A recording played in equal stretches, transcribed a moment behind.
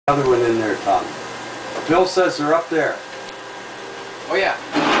Another one in there, Tom. Bill says they're up there. Oh yeah.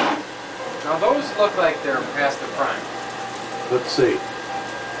 Now those look like they're past the prime. Let's see.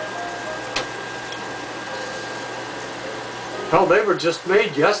 Hell, they were just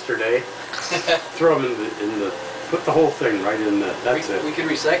made yesterday. Throw them in the, put the whole thing right in that. That's it. We could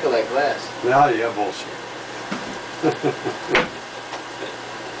recycle that glass. Now you have bullshit.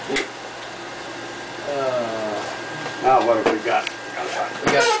 Now what have we got?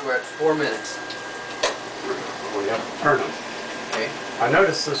 We're at 4 minutes. We have to turn them. Okay. I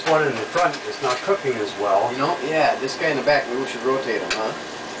noticed this one in the front is not cooking as well. You know, yeah, this guy in the back, maybe we should rotate him, huh?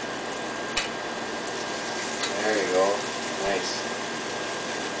 There you go. Nice.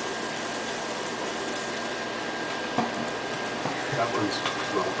 That one's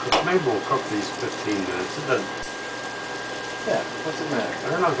well cooked. Maybe we'll cook these 15 minutes. It doesn't. Yeah, what's the matter?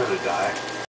 They're not going to die.